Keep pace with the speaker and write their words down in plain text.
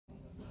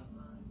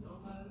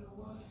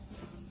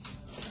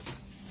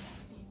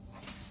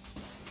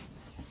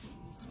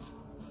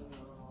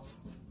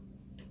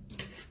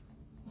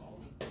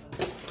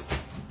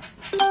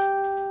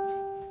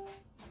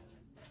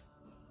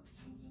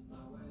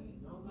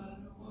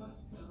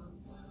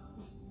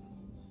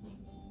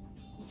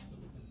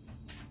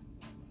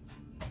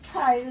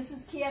Hi, this is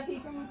Kathy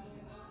from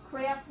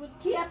Craft with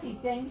Kathy.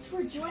 Thanks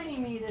for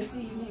joining me this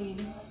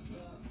evening.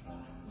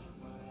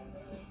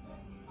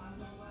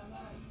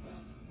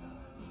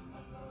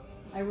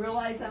 I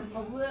realize I'm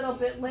a little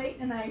bit late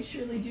and I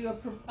surely do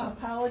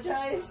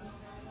apologize.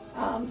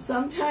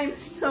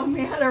 Sometimes no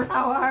matter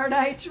how hard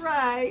I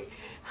try,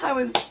 I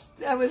was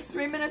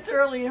 3 minutes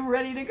early and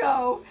ready to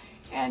go.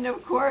 And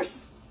of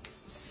course,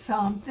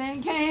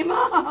 something came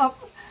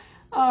up.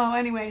 Oh,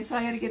 anyway, so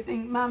I had to get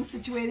Mom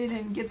situated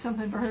and get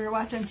something for her to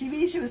watch on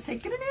TV. She was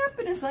taking a nap,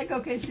 and it's like,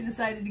 okay, she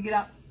decided to get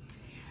up.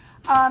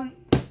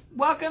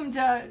 Welcome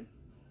to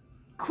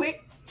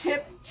Quick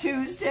Tip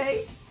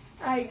Tuesday.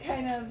 I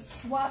kind of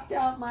swapped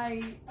out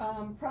my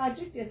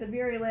project at the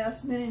very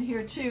last minute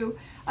here, too.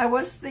 I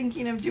was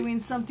thinking of doing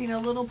something a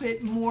little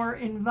bit more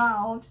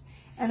involved,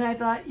 and I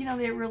thought, you know,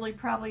 that really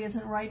probably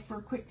isn't right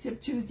for Quick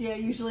Tip Tuesday. I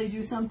usually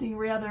do something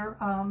rather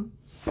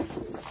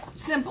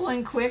simple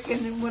and quick,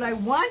 and what I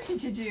wanted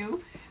to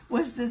do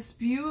was this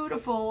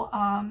beautiful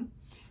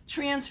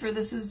transfer.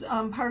 This is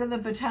part of the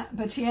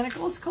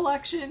Botanicals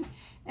collection,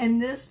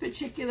 and this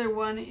particular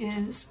one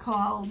is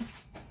called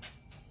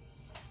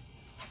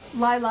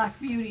Lilac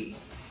Beauty,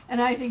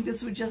 and I think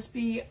this would just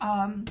be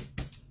a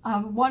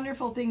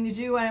wonderful thing to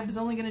do. I was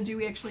only going to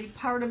do actually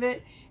part of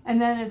it,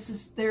 and then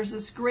there's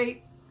this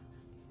great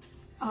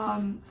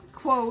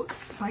quote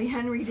by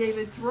Henry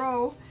David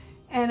Thoreau.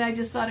 And I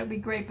just thought it would be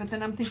great, but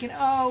then I'm thinking,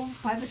 oh,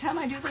 by the time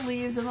I do the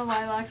leaves and the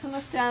lilacs and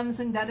the stems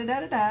and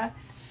da-da-da-da-da,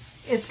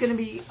 it's going to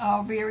be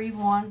a very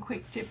long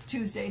Quick Tip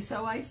Tuesday.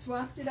 So I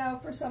swapped it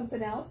out for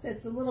something else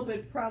that's a little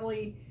bit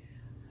probably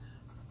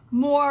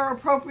more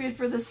appropriate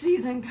for the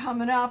season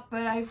coming up,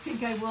 but I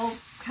think I will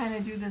kind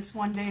of do this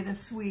one day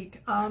this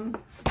week.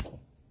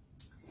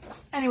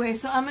 Anyway,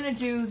 so I'm going to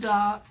do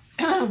the,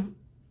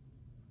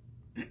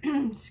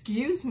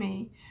 excuse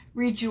me,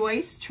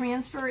 Rejoice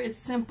transfer. It's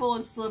simple,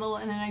 it's little,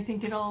 and I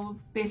think it'll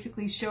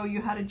basically show you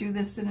how to do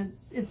this, and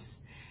it's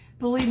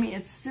believe me,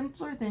 it's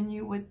simpler than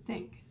you would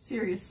think,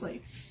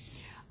 seriously.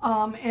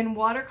 And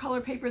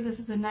watercolor paper, this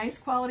is a nice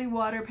quality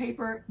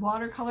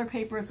watercolor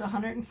paper. It's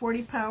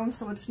 140 pounds,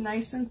 so it's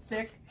nice and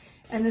thick,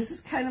 and this is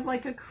kind of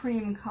like a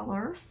cream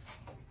color.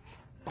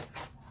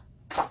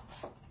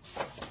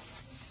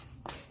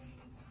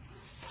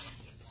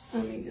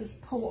 Let me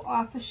just pull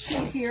off a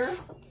sheet here,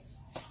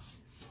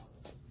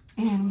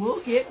 and we'll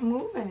get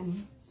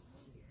moving.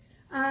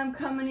 I'm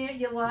coming at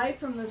you live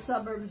from the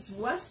suburbs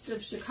west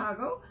of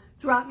Chicago.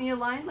 Drop me a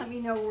line. Let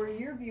me know where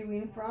you're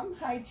viewing from.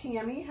 Hi,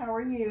 Tammy. How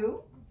are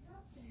you?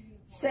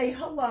 Say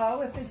hello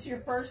if it's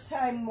your first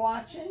time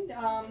watching.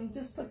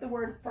 Just put the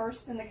word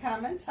first in the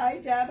comments. Hi,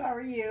 Deb. How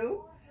are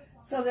you?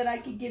 So that I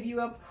could give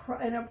you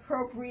an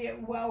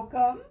appropriate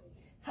welcome.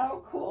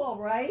 How cool,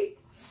 right?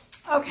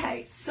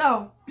 Okay,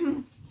 so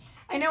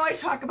I know I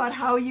talk about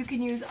how you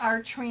can use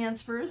art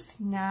transfers,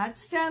 not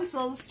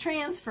stencils,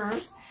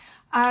 transfers,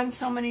 on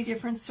so many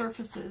different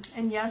surfaces.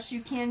 And yes,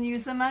 you can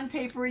use them on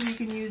paper, you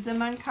can use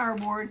them on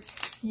cardboard,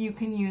 you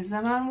can use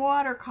them on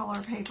watercolor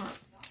paper.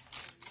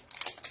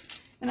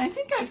 And I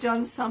think I've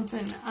done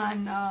something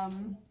on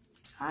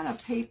a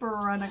paper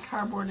or on a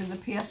cardboard in the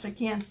past. I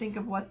can't think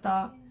of what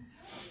the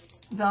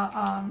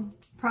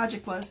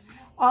project was.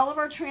 All of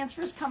our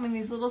transfers come in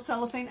these little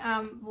cellophane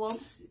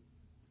envelopes.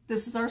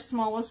 This is our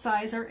smallest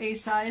size, our A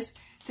size.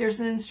 There's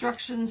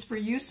instructions for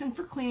use and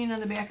for cleaning on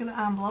the back of the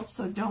envelope,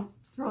 so don't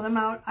throw them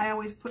out. I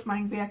always put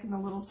mine back in the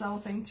little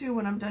cellophane too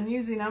when I'm done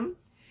using them.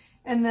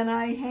 And then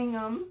I hang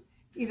them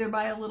either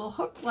by a little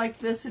hook like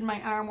this in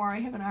my armoire. I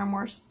have an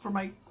armoire for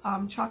my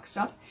chalk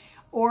stuff.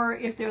 Or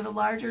if they're the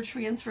larger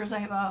transfers, I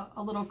have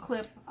a little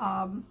clip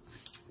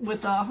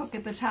with a hook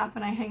at the top,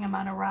 and I hang them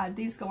on a rod.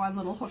 These go on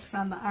little hooks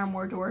on the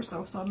armoire door,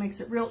 so it makes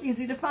it real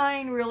easy to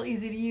find, real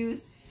easy to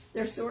use.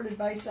 They're sorted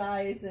by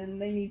size,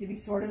 and they need to be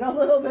sorted a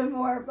little bit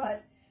more,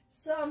 but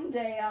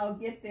someday I'll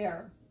get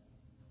there.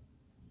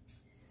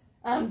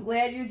 I'm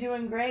glad you're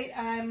doing great.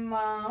 I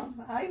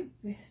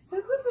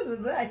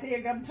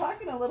think I'm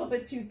talking a little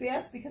bit too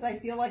fast because I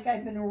feel like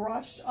I've been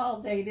rushed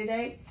all day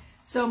today.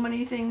 So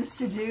many things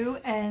to do,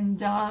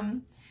 and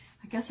I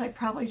guess I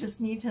probably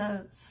just need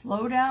to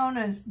slow down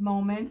a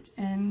moment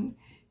and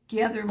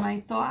gather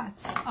my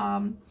thoughts.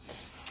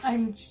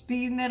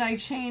 Being that I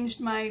changed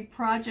my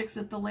projects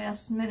at the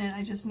last minute,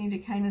 I just need to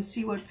kind of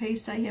see what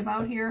paste I have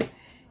out here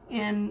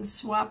and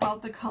swap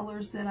out the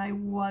colors that I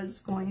was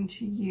going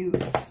to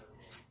use.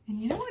 And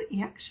you know what?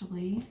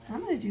 Actually,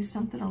 I'm going to do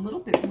something a little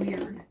bit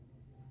weird.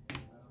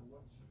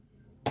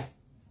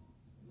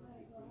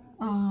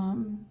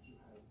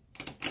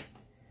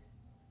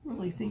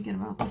 Really thinking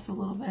about this a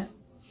little bit.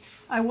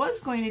 I was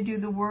going to do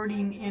the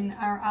wording in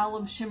our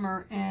olive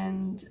shimmer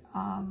and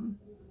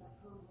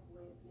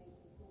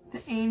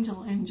the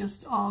angel in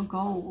just all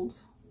gold.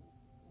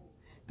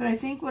 But I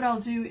think what I'll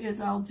do is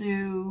I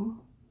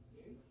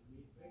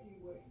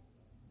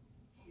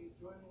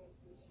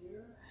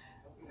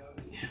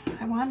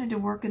wanted to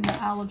work in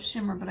the olive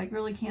shimmer, but I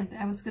really can't.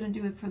 I was going to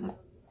do it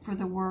for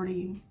the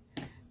wording.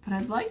 but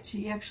I'd like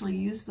to actually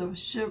use the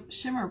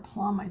shimmer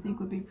plum. I think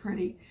would be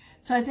pretty.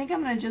 So I think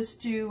I'm going to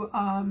just do,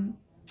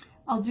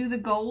 I'll do the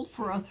gold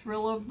for A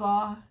Thrill of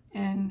the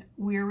and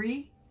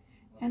Weary,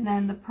 and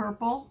then the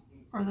purple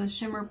or the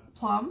shimmer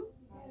plum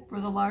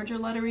for the larger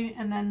lettering,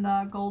 and then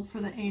the gold for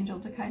the angel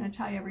to kind of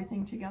tie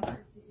everything together.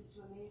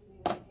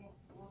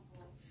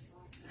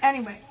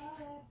 Anyway,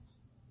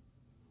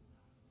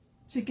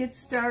 to get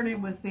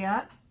started with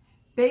that,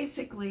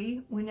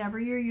 basically, whenever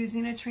you're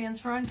using a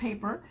transfer on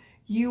paper,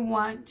 you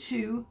want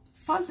to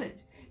fuzz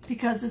it,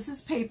 because this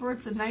is paper.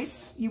 It's a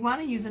nice, you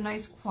want to use a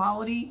nice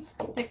quality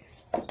thick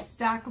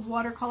stack of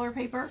watercolor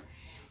paper.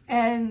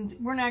 And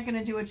we're not going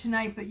to do it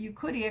tonight, but you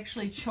could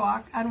actually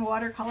chalk on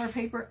watercolor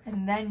paper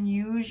and then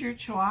use your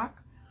chalk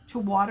to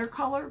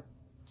watercolor,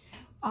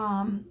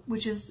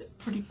 which is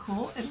pretty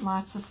cool and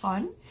lots of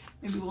fun.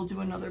 Maybe we'll do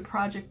another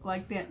project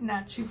like that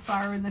not too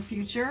far in the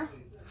future.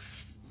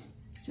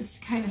 Just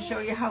to kind of show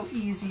you how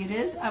easy it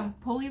is. I'm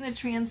pulling the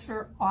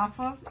transfer off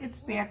of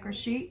its backer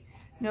sheet.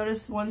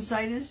 Notice one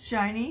side is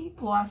shiny,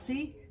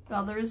 glossy, the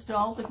other is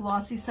dull. The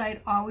glossy side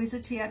always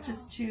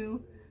attaches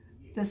to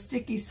the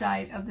sticky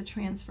side of the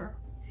transfer.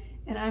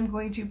 And I'm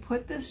going to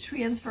put this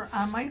transfer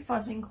on my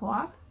fuzzing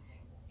cloth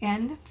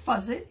and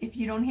fuzz it. If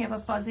you don't have a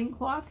fuzzing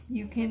cloth,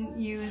 you can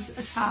use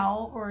a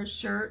towel or a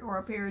shirt or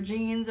a pair of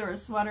jeans or a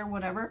sweater,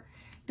 whatever.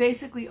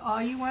 Basically,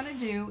 all you want to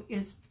do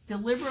is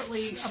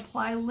deliberately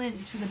apply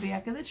lint to the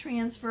back of the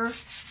transfer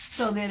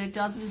so that it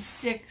doesn't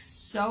stick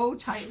so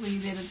tightly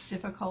that it's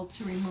difficult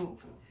to remove.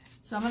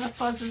 So I'm going to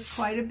fuzz this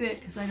quite a bit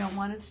because I don't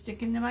want it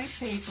sticking to my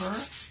paper.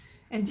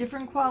 And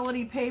different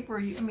quality paper,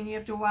 you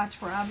have to watch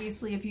for.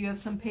 Obviously, if you have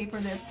some paper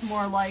that's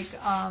more like,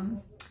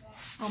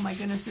 oh my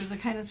goodness, there's a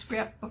kind of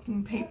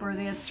scrapbooking paper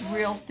that's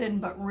real thin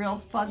but real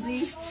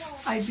fuzzy.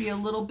 I'd be a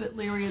little bit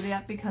leery of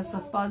that because the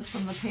fuzz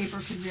from the paper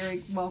could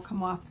very well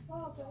come off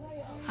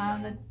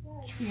on the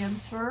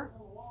transfer.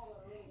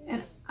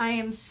 And I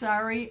am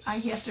sorry, I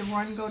have to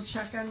run, go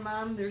check on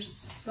Mom.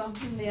 There's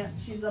something that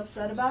she's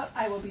upset about.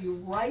 I will be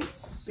right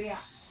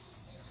back.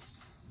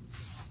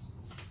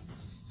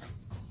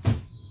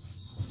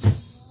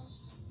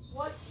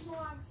 What's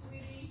wrong,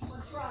 sweetie?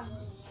 What's wrong?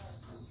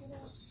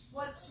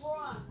 What's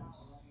wrong?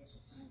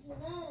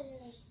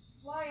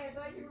 Why? I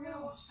thought you were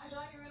gonna watch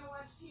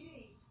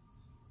TV.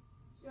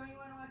 Don't you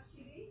want to watch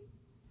TV?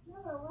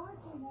 No, they're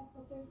watching it,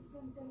 but they're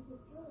going to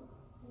get through.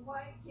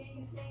 Why? Can't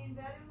you stay in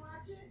bed and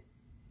watch it?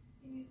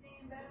 Can you stay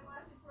in bed and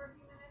watch it for a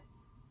few minutes?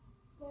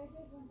 They're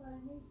different, but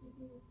it needs to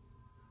be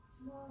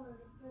smaller.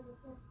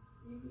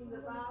 You mean the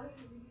louder?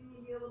 You need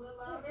to be a little bit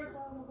louder? It's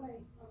all the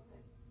way.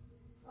 Okay.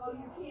 Oh,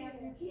 you can't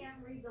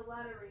read the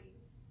lettering.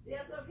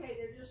 That's okay.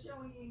 They're just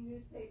showing you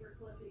newspaper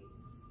clippings.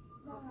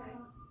 No, Okay.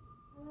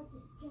 I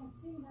just can't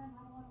see them. I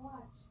don't want to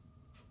watch.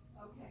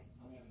 Okay.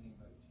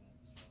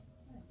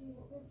 I see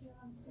the picture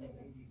on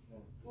TV.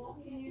 Well,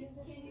 can you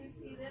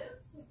see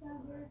this? Sit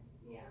down here.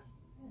 Yeah.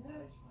 It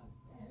hurts.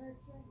 It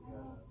hurts right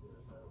now.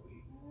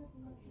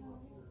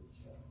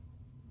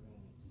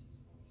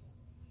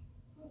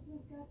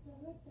 We've got the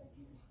lip that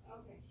you.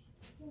 Okay.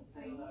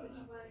 I know what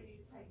you wanted me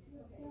to type.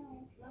 Okay.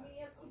 Let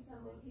me ask you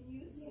something. Can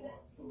you see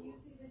that? Can you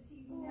see the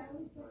TV now?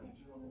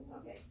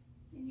 Okay.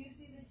 Can you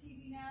see the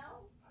TV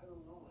now?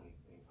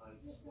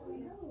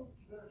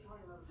 Yes, I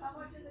know. How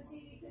much of the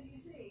TV could you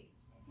see?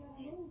 Gotta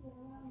move it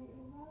around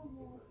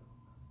there.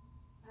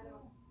 I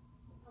don't.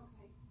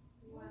 Okay.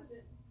 You want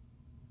it?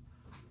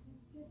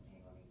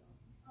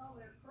 Oh,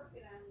 they're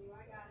crooked on you.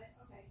 I got it.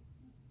 Okay.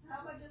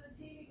 How much of the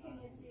TV can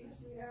you see,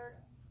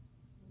 sweetheart?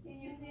 Can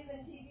you see the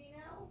TV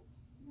now?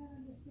 I don't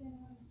understand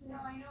what I'm saying. No,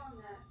 I know I'm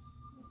not.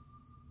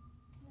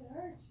 It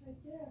hurts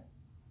right there.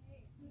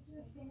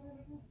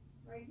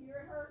 Right here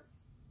it hurts.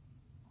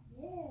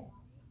 Yeah.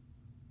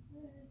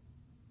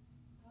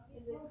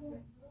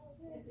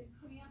 Is it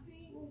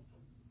cramping?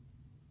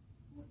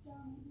 Right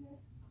down here.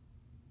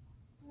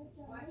 Right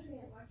down Watch your here.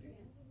 hand. Watch your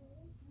hand.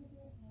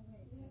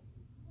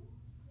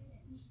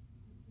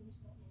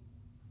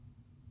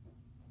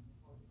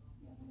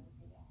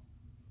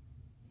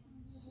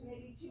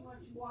 Maybe too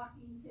much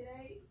walking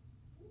today?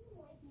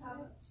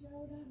 How it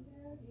showed on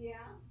there.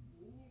 Yeah.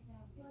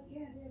 Well, I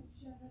can't hit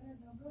shove it in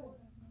no good.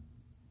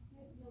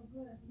 It's no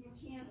good. You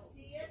can't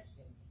see it?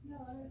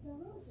 No, there's no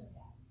rules of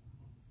that.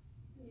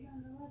 There's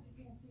none of what you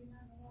can't see,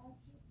 none of what.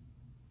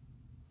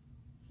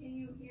 Can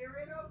you hear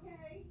it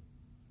okay?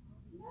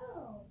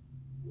 No.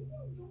 You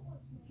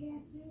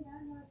can't see,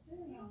 I'm not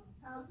seeing.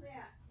 How's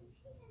that?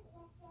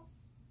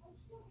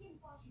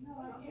 No,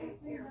 I Okay, can't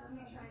see. here, let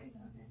me try it.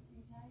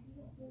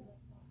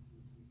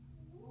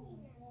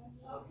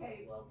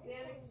 Okay, well,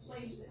 that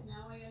explains it.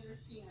 Now I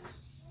understand.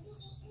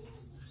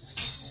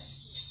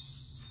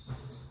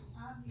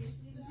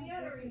 Obviously, the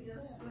battery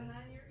just went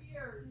on your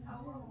ears.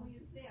 How lovely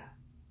is that?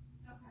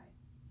 Okay.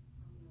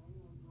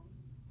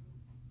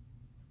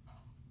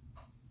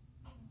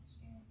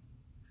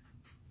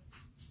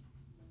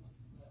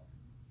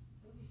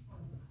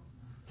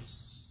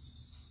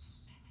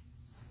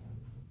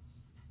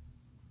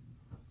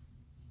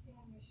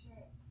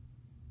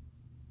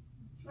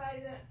 Try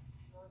this.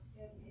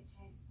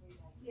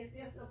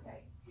 That's okay.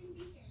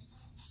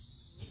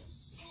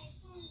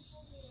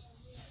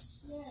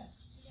 Yeah.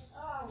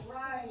 All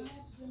right.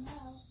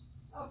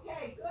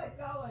 Okay, good,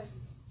 going.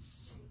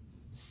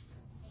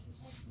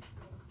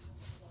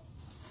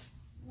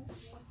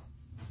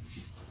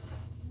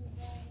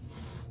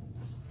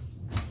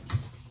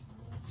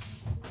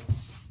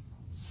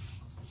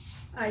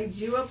 I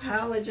do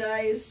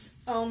apologize.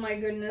 Oh my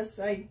goodness,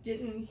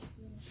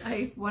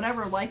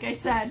 whatever, like I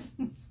said,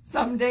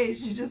 some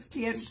days you just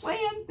can't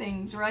plan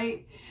things,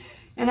 right?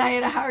 And I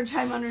had a hard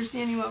time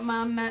understanding what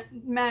Mom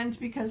meant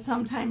because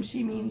sometimes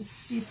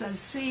she says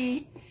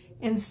see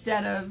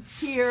instead of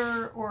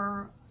here,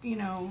 or, you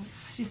know,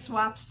 she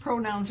swaps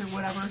pronouns or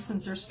whatever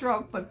since her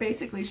stroke, but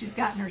basically she's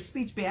gotten her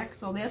speech back,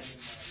 so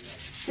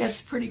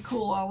that's pretty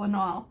cool all in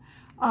all.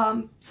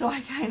 So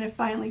I kind of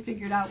finally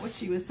figured out what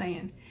she was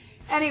saying.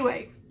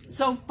 Anyway,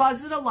 so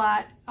fuzz it a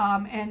lot,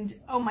 and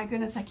oh my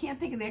goodness, I can't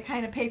think of that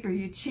kind of paper.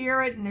 You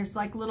tear it and there's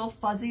like little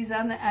fuzzies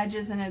on the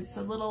edges and it's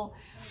a little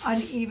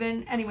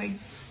uneven. Anyway,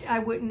 I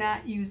would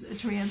not use a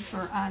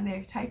transfer on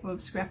that type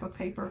of scrapbook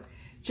paper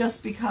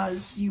just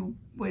because you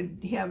would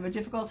have a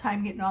difficult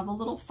time getting all the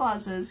little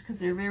fuzzes because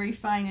they're very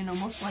fine and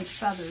almost like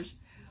feathers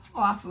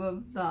off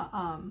of the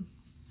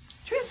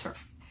transfer.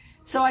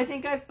 So I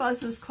think I've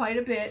fuzzed this quite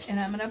a bit, and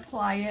I'm going to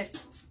apply it.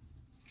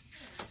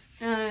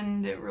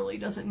 And it really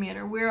doesn't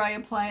matter where I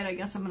apply it. I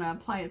guess I'm going to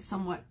apply it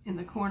somewhat in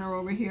the corner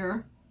over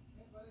here.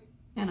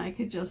 And I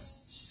could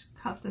just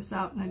cut this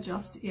out and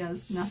adjust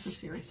as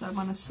necessary. So I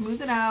want to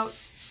smooth it out,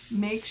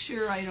 make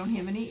sure I don't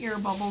have any air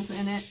bubbles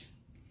in it.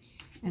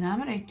 And I'm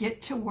going to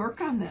get to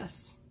work on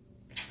this.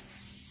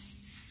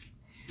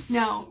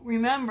 Now,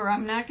 remember,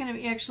 I'm not going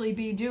to actually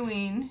be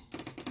doing,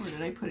 where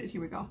did I put it?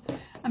 Here we go.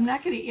 I'm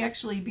not going to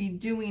actually be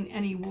doing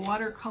any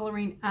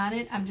watercoloring on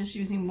it. I'm just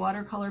using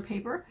watercolor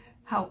paper.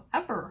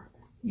 However,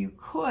 you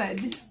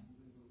could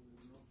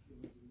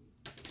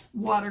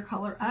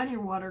watercolor on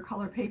your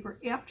watercolor paper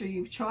after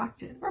you've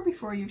chalked it or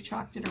before you've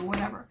chalked it or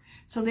whatever.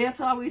 So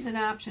that's always an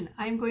option.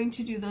 I'm going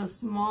to do the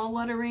small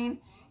lettering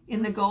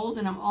in the gold,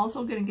 and I'm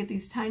also going to get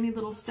these tiny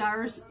little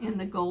stars in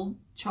the gold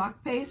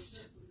chalk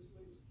paste.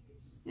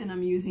 And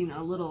I'm using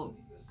a little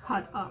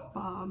cut up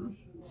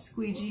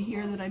squeegee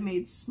here that I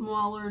made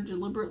smaller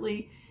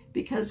deliberately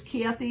because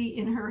Kathy,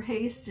 in her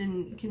haste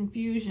and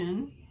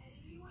confusion,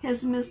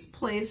 has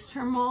misplaced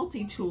her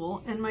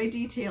multi-tool and my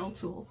detail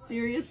tool.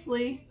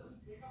 Seriously?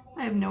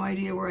 I have no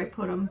idea where I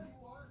put them,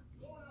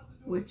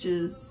 which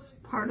is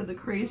part of the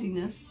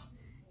craziness.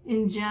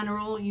 In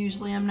general,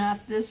 usually I'm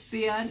not this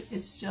bad.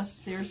 It's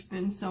just there's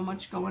been so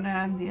much going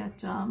on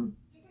that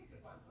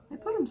I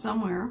put them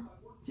somewhere.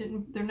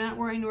 They're not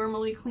where I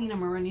normally clean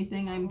them or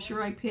anything. I'm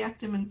sure I packed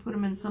them and put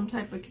them in some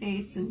type of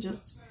case and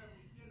just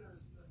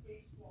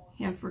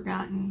have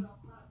forgotten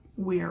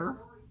where,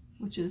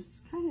 which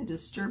is kind of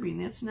disturbing.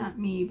 That's not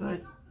me,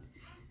 but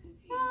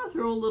I'll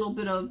throw a little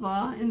bit of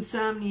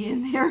insomnia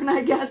in there, and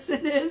I guess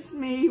it is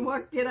me.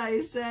 What can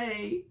I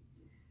say?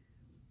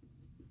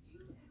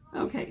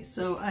 Okay,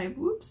 so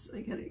whoops,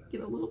 I gotta get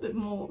a little bit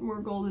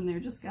more gold in there.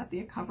 Just got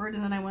that covered,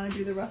 and then I want to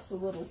do the rest of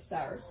the little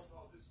stars.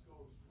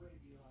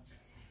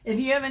 If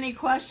you have any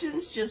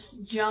questions,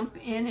 just jump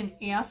in and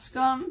ask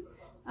them.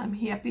 I'm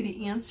happy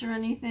to answer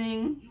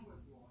anything,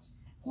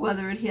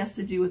 whether it has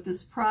to do with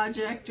this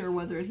project or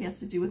whether it has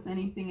to do with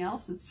anything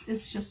else.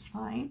 It's just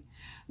fine.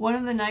 One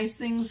of the nice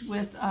things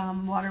with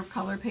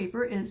watercolor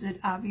paper is it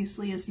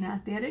obviously is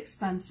not that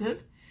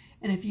expensive.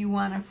 And if you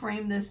want to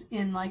frame this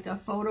in like a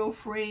photo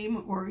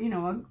frame or, you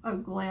know, a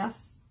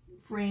glass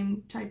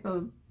frame type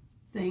of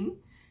thing,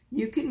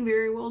 you can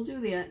very well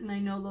do that. And I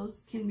know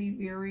those can be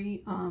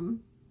very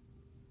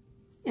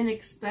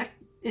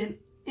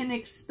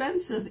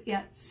inexpensive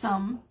at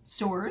some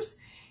stores.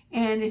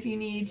 And if you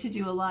need to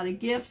do a lot of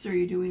gifts or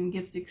you're doing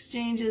gift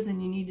exchanges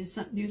and you need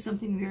to do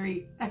something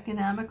very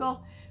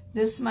economical,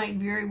 this might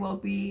very well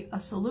be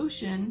a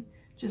solution.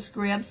 Just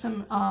grab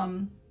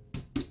some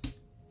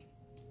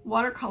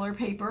watercolor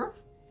paper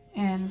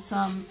and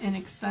some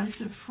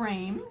inexpensive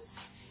frames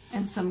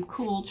and some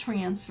cool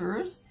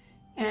transfers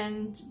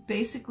and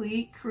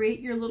basically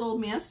create your little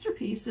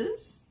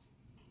masterpieces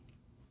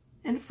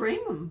and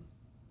frame them.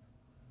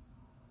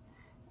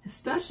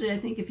 Especially, I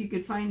think, if you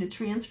could find a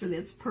transfer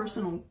that's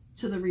personal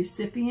to the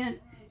recipient,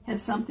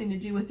 has something to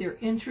do with their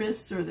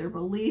interests or their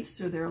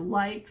beliefs or their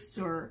likes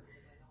or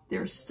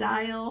their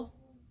style,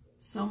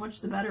 so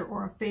much the better,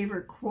 or a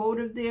favorite quote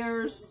of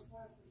theirs.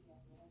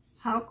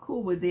 How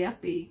cool would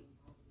that be?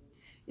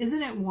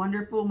 Isn't it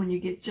wonderful when you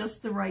get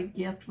just the right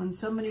gift, when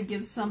somebody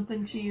gives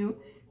something to you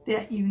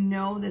that you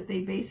know that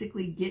they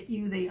basically get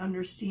you, they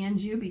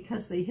understand you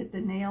because they hit the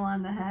nail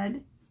on the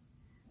head?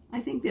 I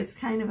think that's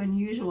kind of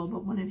unusual,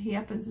 but when it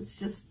happens, it's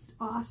just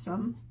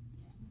awesome.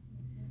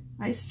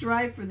 I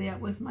strive for that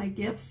with my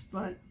gifts,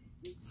 but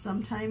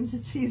sometimes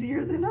it's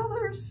easier than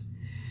others.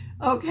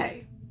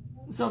 Okay,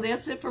 so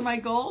that's it for my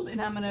gold,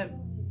 and I'm going to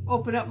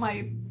open up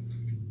my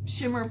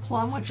shimmer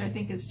plum, which I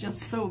think is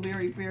just so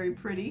very, very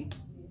pretty.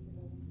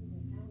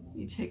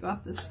 You take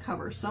off this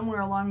cover.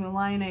 Somewhere along the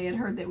line, I had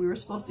heard that we were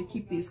supposed to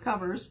keep these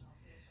covers,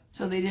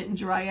 so they didn't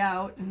dry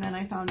out. And then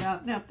I found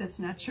out, nope, that's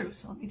not true.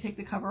 So let me take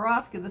the cover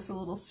off, give this a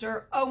little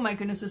stir. Oh my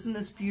goodness, isn't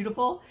this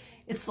beautiful?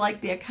 It's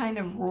like that kind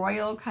of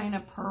royal kind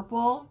of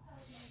purple.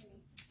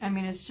 I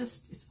mean,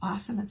 it's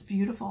awesome. It's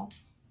beautiful.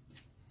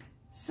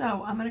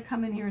 So I'm going to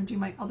come in here and do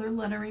my other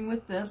lettering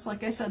with this.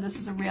 Like I said, this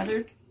is a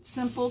rather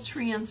simple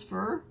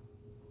transfer.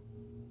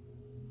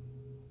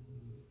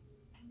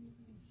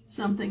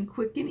 Something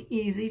quick and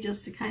easy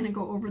just to kind of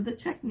go over the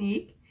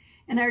technique.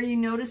 And are you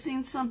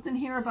noticing something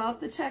here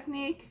about the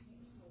technique?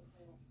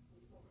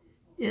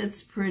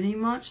 It's pretty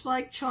much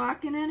like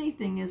chalk and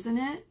anything, isn't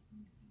it?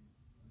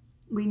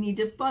 We need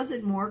to fuzz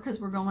it more because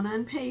we're going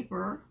on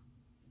paper.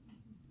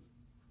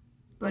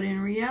 But in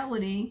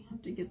reality, I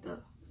have to get the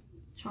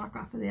chalk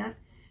off of that.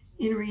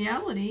 In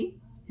reality,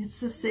 it's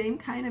the same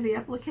kind of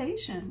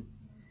application.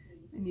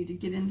 I need to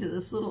get into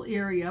this little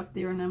area up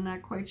there, and I'm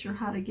not quite sure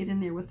how to get in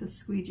there with the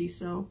squeegee,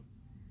 so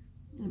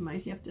I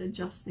might have to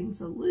adjust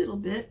things a little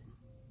bit.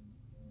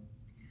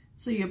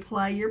 So you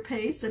apply your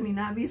paste. I mean,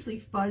 obviously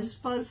fuzz,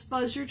 fuzz,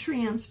 fuzz your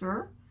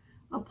transfer.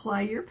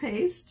 Apply your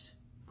paste,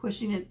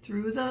 pushing it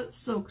through the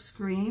silk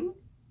screen.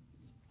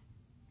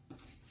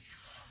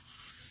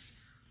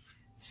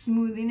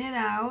 Smoothing it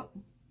out.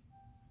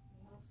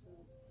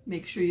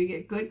 Make sure you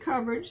get good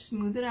coverage.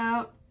 Smooth it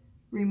out.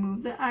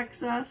 Remove the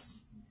excess.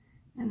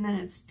 And then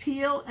it's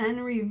peel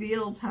and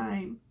reveal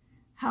time.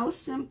 How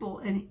simple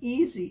and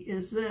easy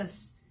is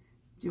this?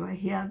 Do I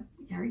have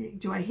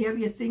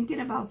you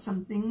thinking about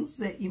some things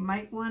that you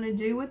might want to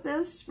do with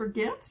this for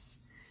gifts?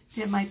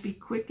 That might be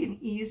quick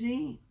and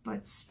easy,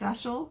 but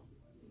special.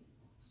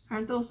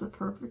 Aren't those the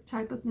perfect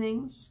type of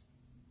things?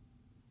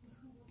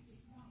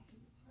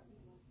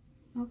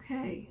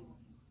 Okay.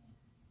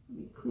 Let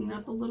me clean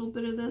up a little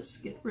bit of this,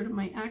 get rid of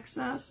my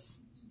excess.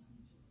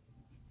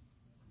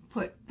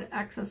 Put the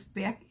excess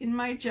back in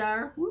my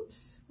jar.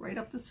 Whoops, right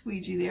up the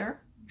squeegee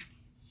there.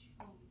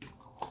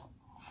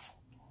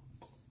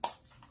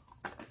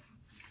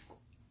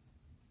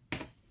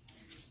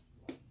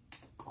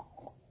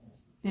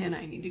 And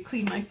I need to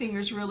clean my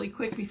fingers really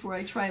quick before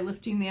I try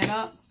lifting that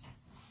up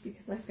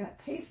because I've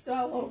got paste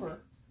all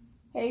over.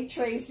 Hey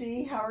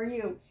Tracy, how are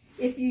you?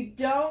 If you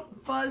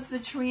don't fuzz the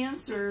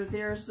transfer,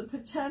 there's the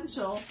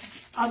potential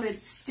of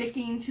it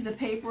sticking to the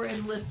paper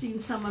and lifting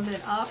some of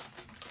it up.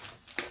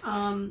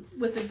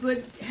 With a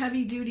good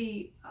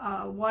heavy-duty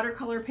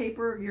watercolor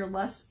paper, you're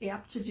less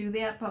apt to do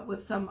that, but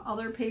with some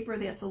other paper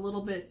that's a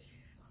little bit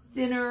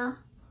thinner,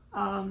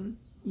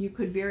 you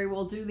could very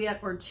well do that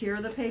or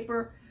tear the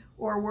paper.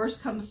 Or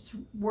worst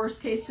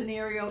case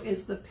scenario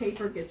is the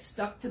paper gets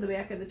stuck to the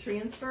back of the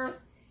transfer,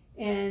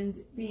 and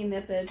being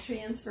that the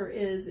transfer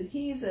is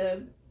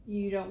adhesive,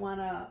 you don't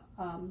want to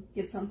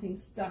get something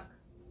stuck.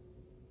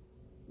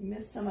 You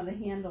missed some of the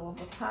handle of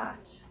the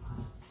pot.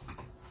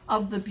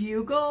 Of the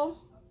bugle.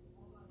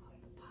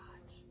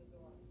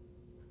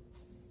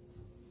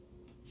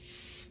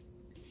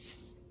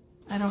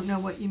 I don't know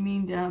what you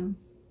mean, Deb.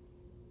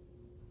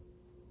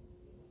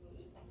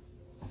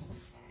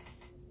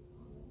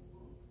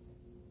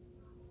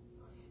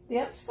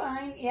 That's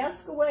fine.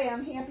 Ask away.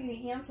 I'm happy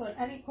to answer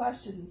any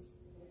questions.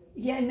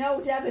 Yeah, no,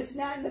 Deb, it's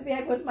not in the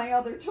bag with my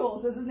other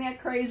tools. Isn't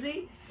that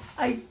crazy?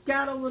 I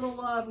got a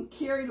little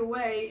carried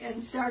away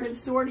and started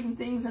sorting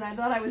things, and I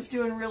thought I was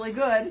doing really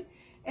good.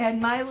 And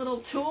my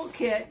little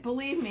toolkit,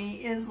 believe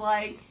me, is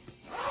like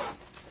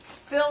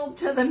filled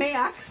to the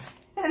max,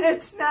 and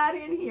it's not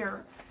in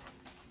here.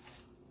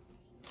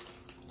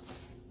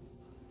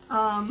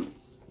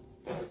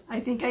 I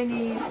think I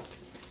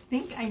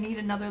need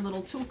another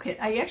little toolkit.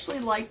 I actually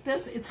like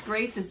this. It's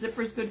great. The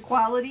zipper's good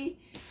quality,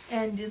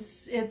 and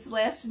it's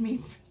lasted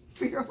me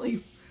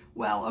fairly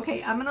well.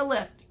 Okay, I'm gonna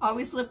lift.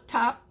 Always lift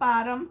top,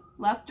 bottom,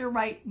 left or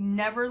right.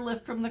 Never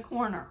lift from the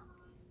corner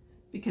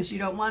because you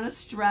don't want to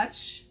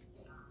stretch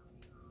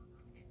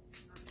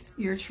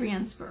your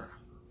transfer.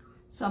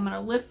 So I'm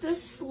gonna lift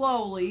this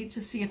slowly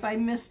to see if I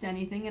missed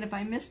anything, and if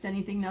I missed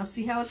anything, now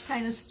see how it's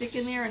kind of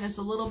sticking there and it's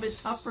a little bit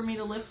tough for me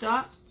to lift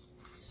up?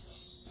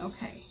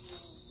 Okay.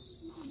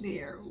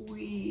 There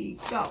we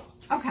go.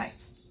 Okay.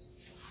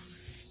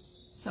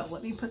 So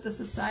let me put this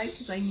aside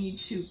because I need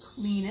to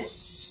clean it.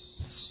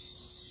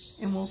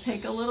 And we'll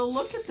take a little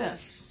look at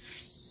this.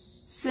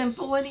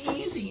 Simple and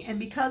easy. And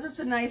because it's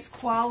a nice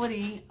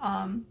quality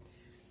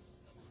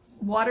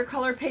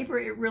watercolor paper,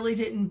 it really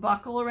didn't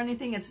buckle or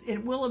anything.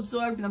 It will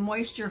absorb the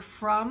moisture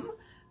from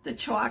the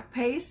chalk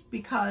paste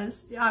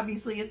because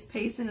obviously it's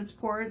paste and it's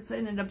porous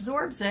and it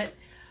absorbs it.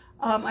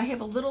 I have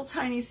a little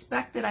tiny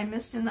speck that I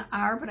missed in the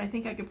R, but I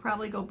think I could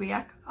probably go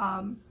back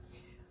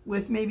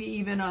with maybe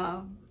even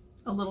a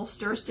little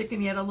stir stick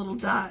and yet a little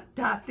dot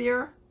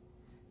there.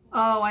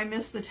 Oh, I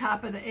missed the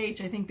top of the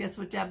H. I think that's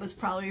what Deb was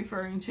probably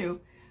referring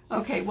to.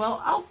 Okay,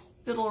 well, I'll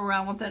fiddle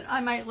around with it. I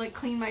might like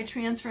clean my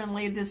transfer and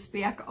lay this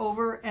back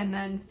over and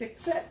then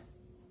fix it.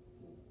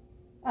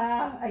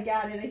 I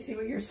got it. I see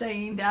what you're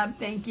saying, Deb.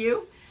 Thank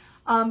you.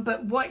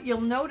 But what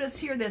you'll notice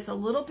here that's a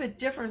little bit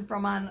different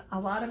from on a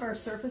lot of our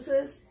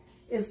surfaces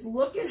is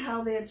look at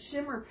how that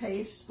shimmer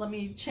paste, let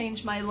me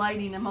change my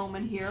lighting a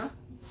moment here.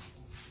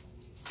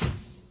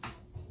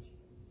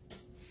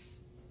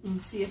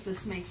 and see if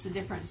this makes a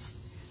difference.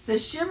 The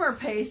shimmer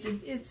paste,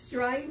 it's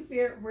drying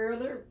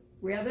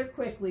rather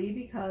quickly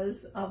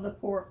because of the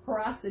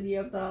porosity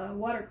of the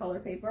watercolor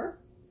paper.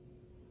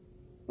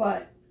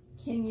 But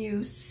can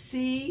you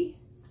see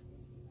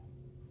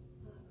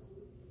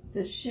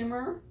the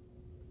shimmer?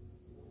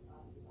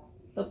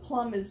 The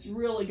plum has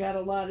really got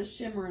a lot of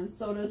shimmer, and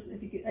so does,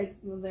 if you could,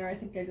 I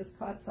think I just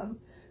caught some.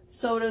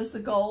 So does the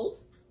gold.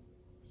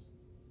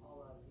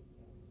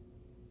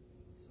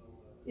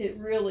 It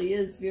really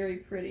is very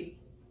pretty.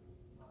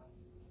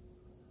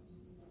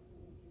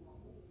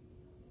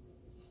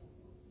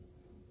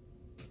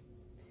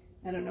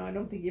 I don't know, I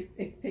don't think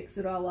it picks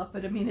it all up,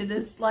 but I mean, it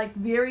is like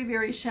very,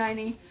 very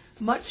shiny,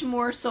 much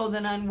more so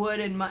than on wood,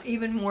 and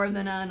even more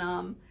than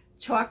on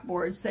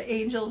chalkboards. The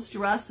angel's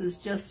dress is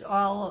just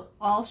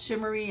all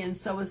shimmery, and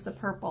so is the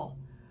purple.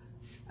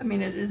 I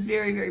mean, it is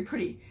very, very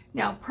pretty.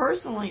 Now,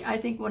 personally, I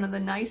think one of the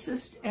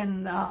nicest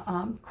and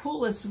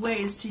coolest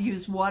ways to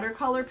use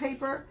watercolor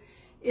paper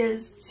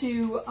is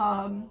to,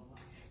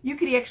 you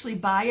could actually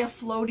buy a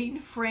floating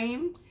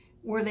frame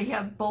where they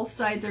have both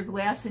sides are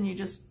glass, and you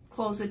just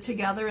close it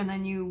together, and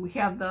then you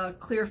have the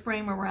clear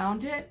frame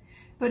around it.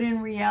 But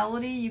in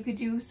reality, you could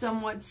do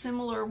somewhat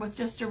similar with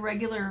just a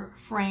regular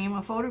frame,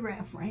 a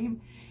photograph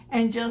frame,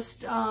 and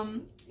just,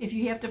 if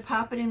you have to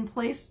pop it in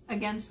place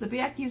against the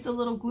back, use a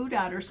little glue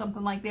dot or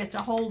something like that to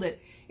hold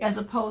it, as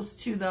opposed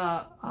to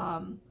the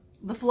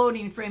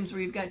floating frames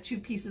where you've got two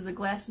pieces of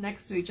glass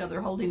next to each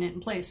other holding it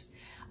in place.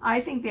 I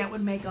think that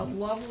would make a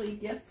lovely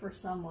gift for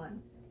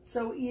someone.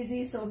 So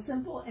easy, so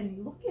simple,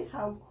 and look at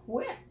how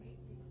quick.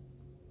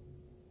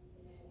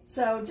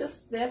 So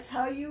just, that's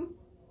how you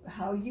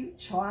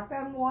chalk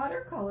on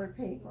watercolor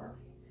paper.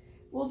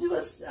 We'll do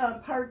a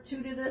part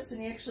 2 to this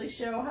and actually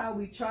show how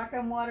we chalk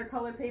on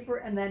watercolor paper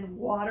and then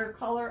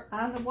watercolor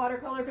on the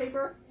watercolor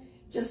paper,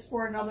 just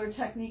for another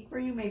technique for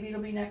you. Maybe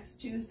it'll be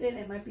next Tuesday.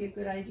 That might be a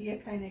good idea,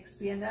 kind of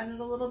expand on it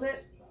a little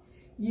bit.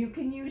 You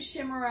can use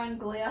shimmer on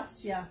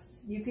glass,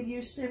 yes. You can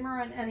use shimmer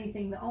on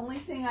anything. The only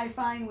thing I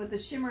find with the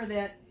shimmer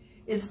that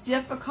is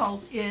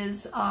difficult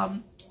is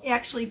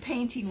actually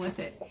painting with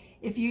it.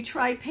 If you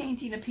try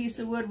painting a piece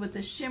of wood with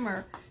the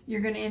shimmer,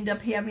 you're going to end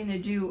up having to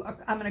do,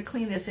 I'm going to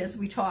clean this as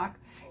we talk,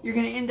 you're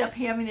going to end up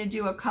having to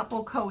do a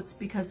couple coats,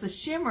 because the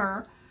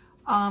shimmer,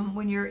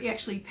 when you're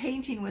actually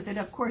painting with it,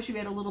 of course you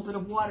add a little bit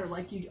of water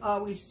like you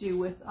always do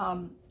with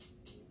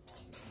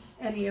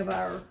any of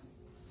our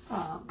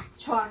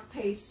chalk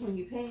pastes when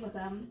you paint with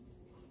them.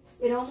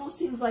 It almost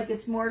seems like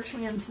it's more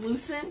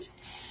translucent,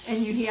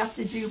 and you have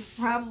to do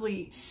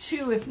probably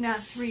 2, if not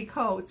 3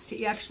 coats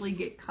to actually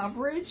get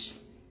coverage.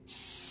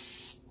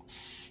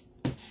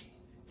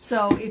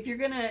 So if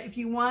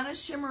you want a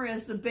shimmer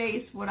as the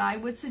base, what I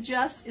would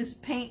suggest is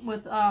paint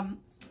with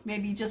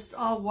maybe just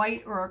all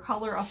white or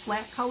a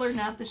flat color,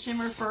 not the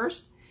shimmer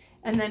first,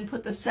 and then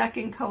put the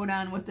second coat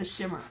on with the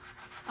shimmer.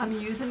 I'm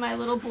using my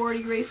little board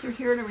eraser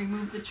here to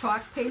remove the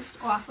chalk paste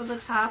off of the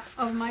top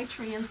of my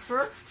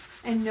transfer,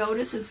 and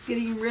notice it's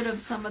getting rid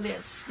of some of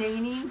that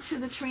staining to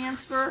the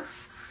transfer.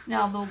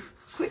 Now the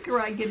quicker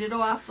I get it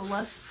off, the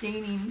less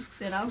staining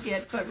that I'll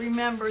get, but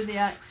remember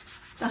that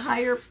the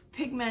higher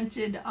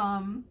pigmented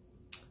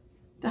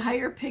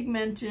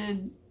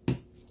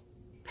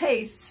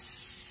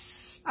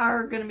pastes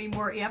are going to be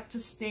more apt to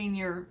stain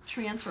your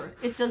transfer.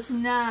 It does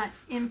not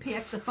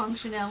impact the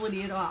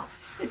functionality at all.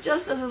 It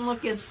just doesn't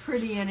look as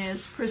pretty and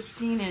as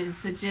pristine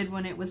as it did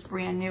when it was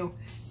brand new,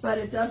 but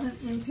it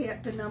doesn't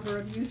impact the number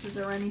of uses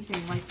or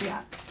anything like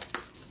that.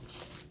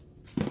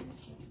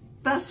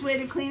 Best way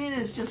to clean it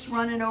is just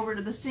run it over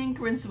to the sink,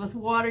 rinse it with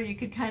water. You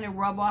could kind of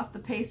rub off the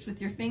paste with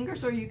your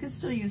fingers, or you could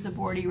still use a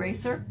board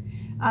eraser.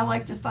 I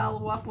like to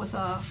follow up with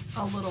a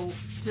little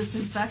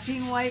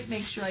disinfecting wipe,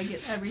 make sure I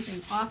get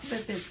everything off of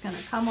it that's going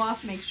to come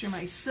off, make sure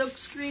my silk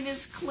screen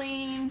is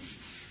clean,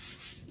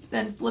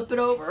 then flip it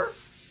over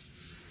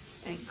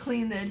and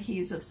clean the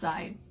adhesive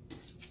side.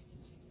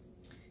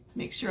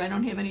 Make sure I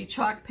don't have any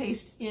chalk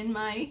paste in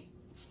my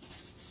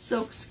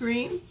silk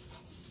screen.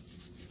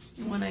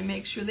 And when I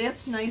make sure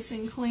that's nice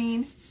and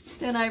clean,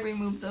 then I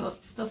remove the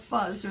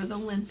fuzz or the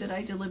lint that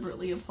I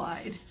deliberately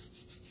applied.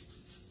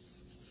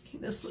 Okay,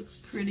 this looks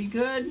pretty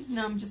good.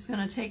 Now I'm just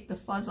going to take the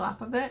fuzz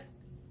off of it.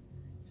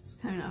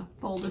 Just kind of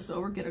fold this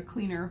over, get a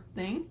cleaner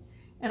thing.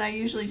 And I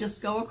usually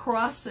just go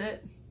across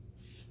it,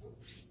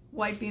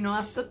 wiping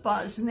off the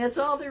fuzz. And that's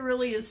all there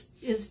really is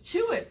to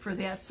it for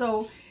that.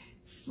 So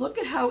look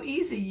at how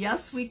easy.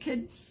 Yes, we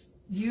could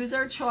use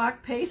our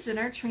chalk paste and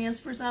our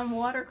transfers on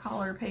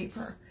watercolor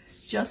paper.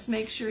 Just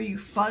make sure you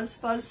fuzz,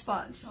 fuzz,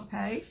 fuzz,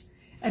 okay?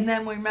 And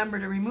then remember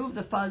to remove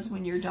the fuzz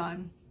when you're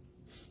done.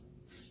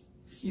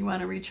 You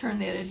want to return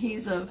that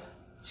adhesive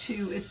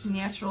to its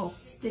natural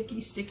sticky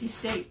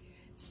state.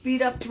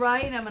 Speed up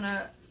drying. I'm going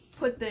to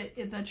put the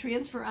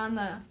transfer on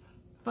the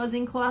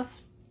fuzzing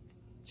cloth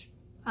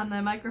on the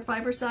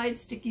microfiber side,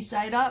 sticky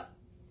side up.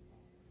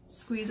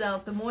 Squeeze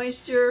out the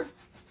moisture.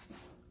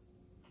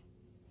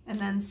 And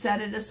then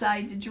set it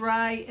aside to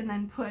dry, and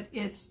then put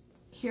its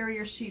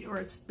carrier sheet or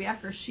its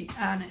backer sheet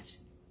on it.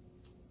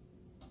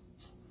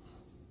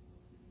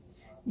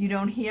 You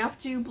don't have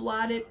to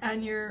blot it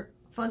on your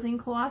fuzzing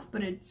cloth,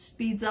 but it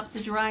speeds up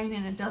the drying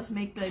and it does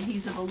make the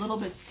adhesive a little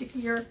bit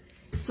stickier.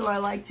 So I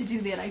like to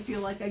do that. I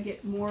feel like I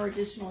get more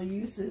additional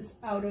uses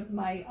out of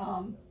my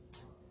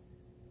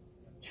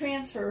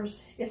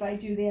transfers if I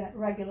do that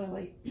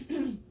regularly.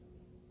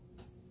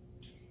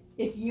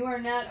 If you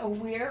are not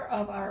aware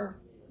of our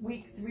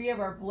week 3 of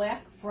our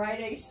Black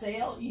Friday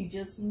sale, you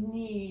just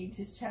need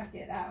to check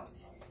it out.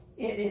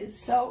 It is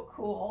so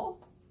cool.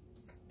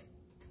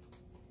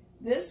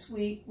 This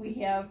week we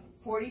have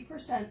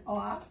 40%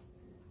 off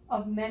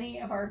of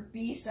many of our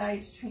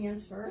B-size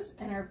transfers,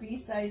 and our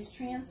B-size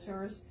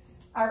transfers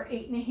are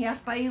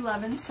 8.5 by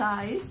 11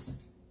 size,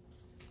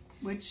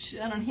 which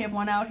I don't have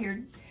one out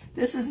here.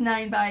 This is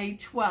 9 by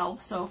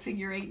 12, so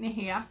figure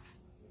 8.5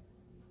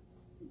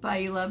 by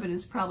 11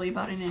 is probably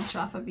about an inch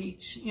off of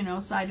each,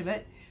 side of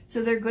it.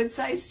 So they're good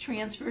size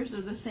transfers.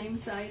 They're the same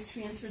size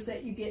transfers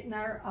that you get in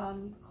our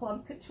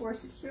Club Couture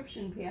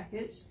subscription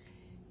package.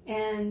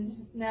 And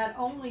not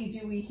only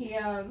do we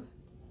have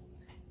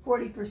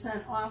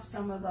 40% off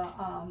some of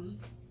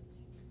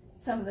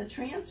the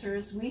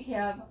transfers, we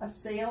have a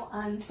sale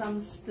on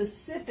some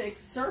specific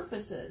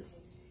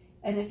surfaces.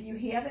 And if you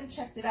haven't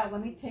checked it out,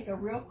 let me take a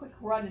real quick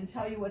run and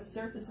tell you what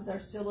surfaces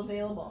are still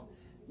available.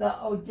 The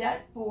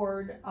Odette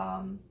board,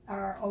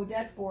 our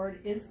Odette board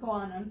is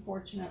gone,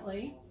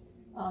 unfortunately.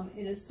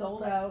 It is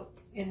sold out,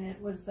 and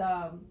it was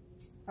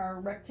our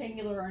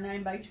rectangular or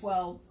 9 by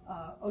 12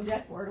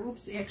 Odette board.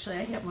 Oops, actually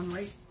I have one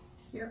right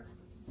here.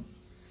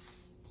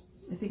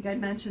 I think I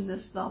mentioned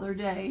this the other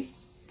day.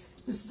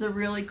 This is a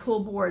really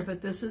cool board,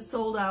 but this is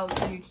sold out,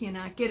 so you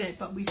cannot get it.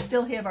 But we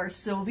still have our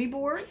Sylvie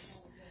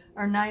boards,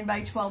 our 9 by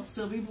 12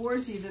 Sylvie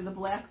boards, either the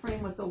black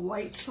frame with the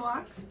white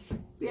chalk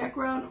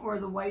background or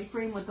the white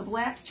frame with the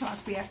black chalk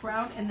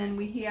background. And then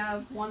we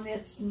have one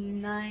that's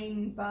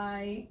 12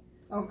 by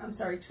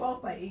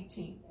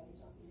 18.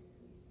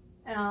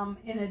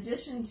 In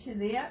addition to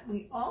that,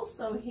 we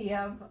also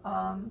have,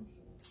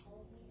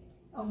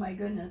 oh my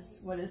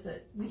goodness, what is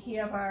it? We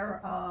have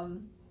our,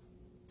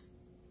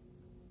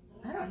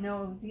 I don't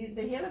know,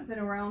 they haven't been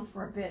around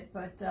for a bit,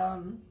 but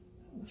I'm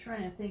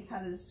trying to think how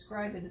to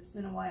describe it. It's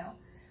been a while.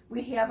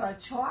 We have a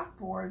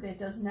chalkboard that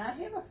does not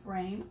have a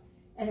frame,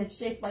 and it's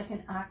shaped like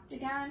an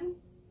octagon,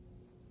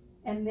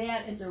 and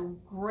that is a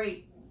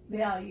great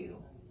value.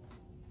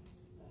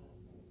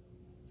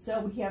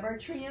 So we have our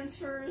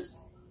transfers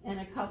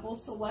and a couple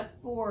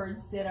select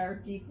boards that are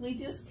deeply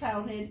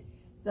discounted.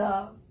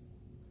 The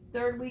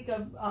third week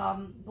of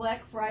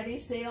Black Friday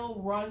sale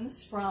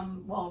runs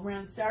from,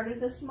 started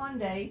this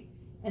Monday,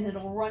 and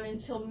it'll run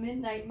until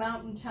midnight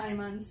Mountain Time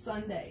on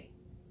Sunday.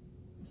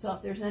 So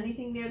if there's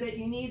anything there that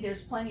you need,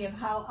 there's plenty of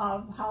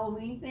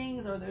Halloween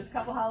things, or there's a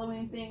couple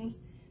Halloween things.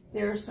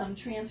 There's some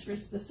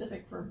transfers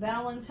specific for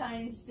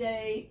Valentine's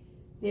Day.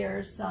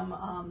 There's some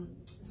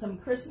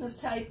Christmas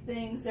type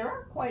things.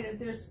 There's quite a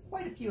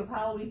few of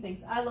Halloween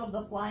things. I love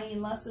the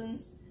flying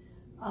lessons.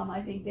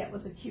 I think that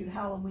was a cute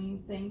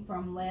Halloween thing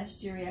from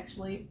last year,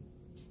 actually.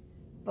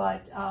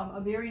 But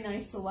a very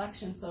nice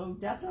selection. So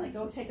definitely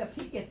go take a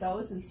peek at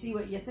those and see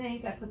what you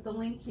think. I put the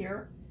link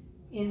here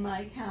in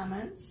my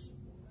comments.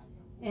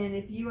 And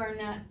if you are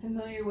not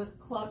familiar with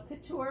Club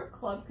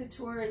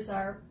Couture is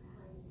our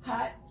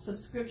hot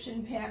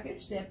subscription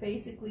package that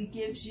basically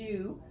gives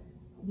you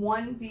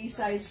one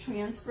B-size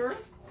transfer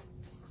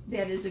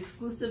that is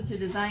exclusive to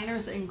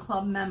designers and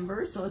club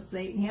members. So it's the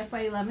 8.5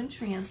 by 11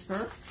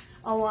 transfer,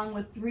 along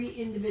with 3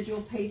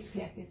 individual paste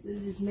packets.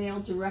 It is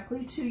mailed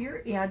directly to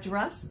your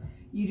address.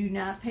 You do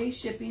not pay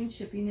shipping.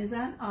 Shipping is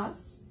on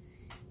us.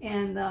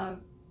 And the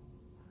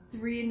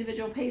 3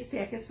 individual paste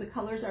packets, the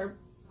colors are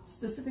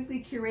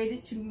specifically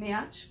curated to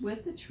match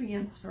with the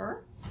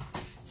transfer.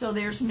 So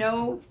there's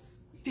no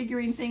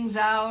figuring things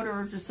out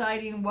or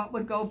deciding what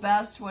would go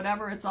best,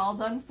 whatever. It's all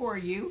done for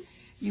you.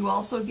 You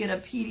also get a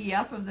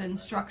PDF of the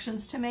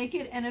instructions to make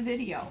it and a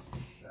video.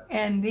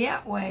 And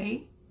that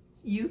way,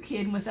 you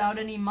can, without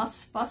any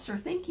fuss or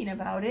thinking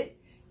about it,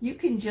 you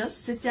can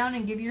just sit down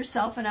and give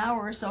yourself an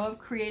hour or so of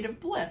creative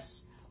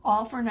bliss,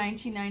 all for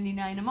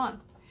 $19.99 a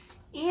month.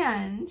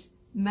 And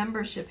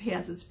membership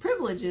has its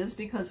privileges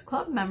because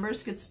club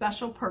members get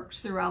special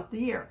perks throughout the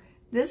year.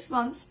 This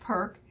month's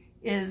perk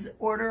is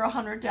order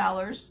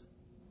 $100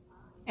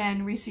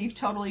 and receive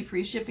totally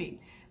free shipping.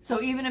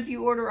 So even if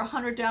you order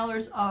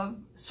 $100 of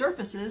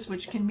surfaces,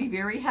 which can be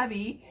very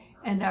heavy,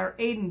 and our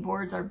Aiden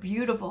boards are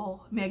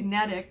beautiful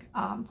magnetic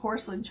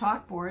porcelain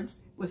chalkboards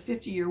with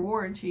 50-year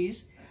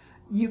warranties,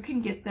 you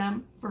can get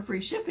them for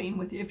free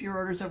shipping if your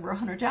order is over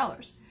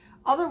 $100.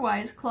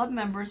 Otherwise, club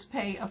members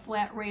pay a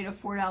flat rate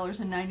of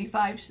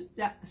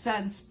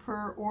 $4.95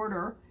 per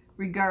order,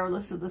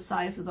 regardless of the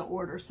size of the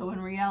order. So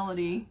in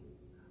reality,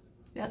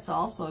 that's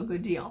also a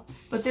good deal.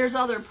 But there's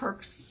other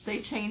perks. They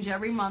change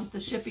every month.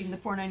 The shipping, the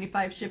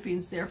 $4.95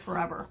 shipping's there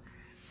forever.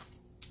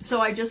 So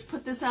I just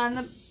put this on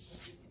the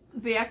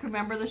back.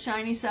 Remember the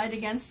shiny side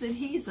against the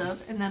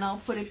adhesive, and then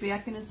I'll put it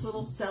back in its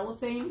little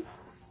cellophane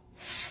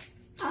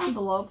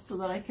envelope so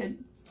that I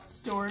could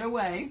store it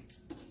away.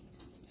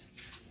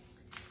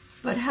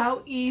 But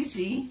how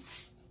easy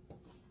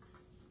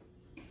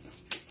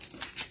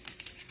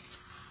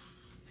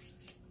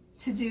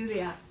to do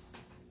that.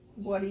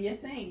 What do you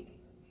think?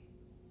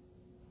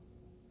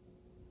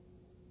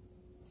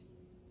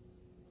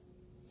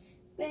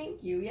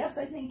 Thank you. Yes,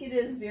 I think it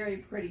is very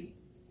pretty.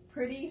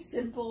 Pretty,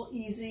 simple,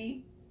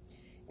 easy.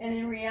 And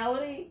in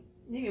reality,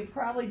 you could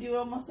probably do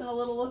almost in a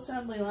little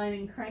assembly line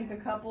and crank a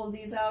couple of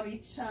these out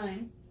each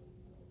time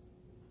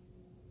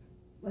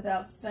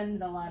without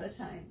spending a lot of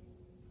time.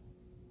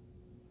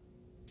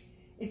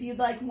 If you'd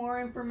like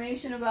more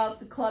information about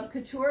the Club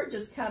Couture,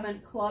 just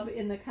comment club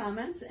in the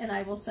comments and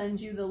I will send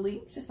you the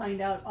link to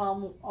find out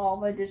all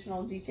the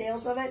additional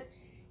details of it.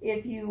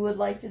 If you would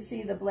like to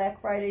see the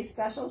Black Friday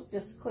specials,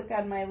 just click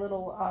on my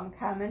little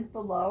comment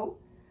below.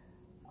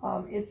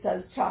 It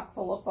says chock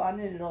full of fun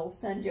and it'll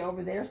send you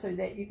over there so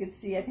that you can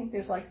see, I think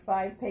there's like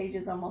 5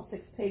 pages, almost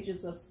 6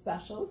 pages of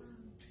specials.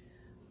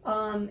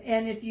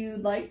 And if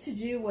you'd like to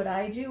do what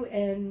I do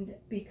and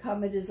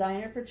become a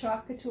designer for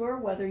Chalk Couture,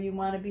 whether you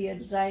want to be a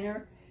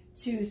designer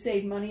to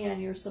save money on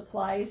your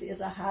supplies as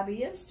a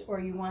hobbyist, or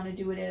you want to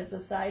do it as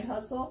a side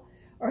hustle,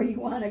 or you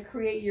want to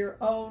create your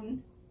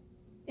own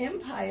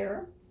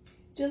empire,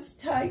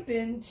 just type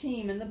in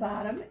team in the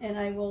bottom and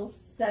I will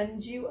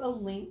send you a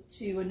link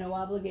to a no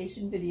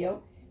obligation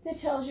video that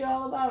tells you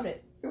all about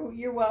it.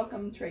 You're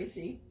welcome,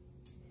 Tracy.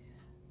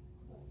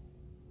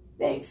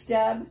 Thanks,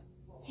 Deb.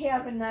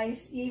 Have a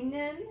nice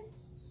evening.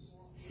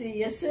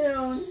 See you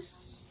soon.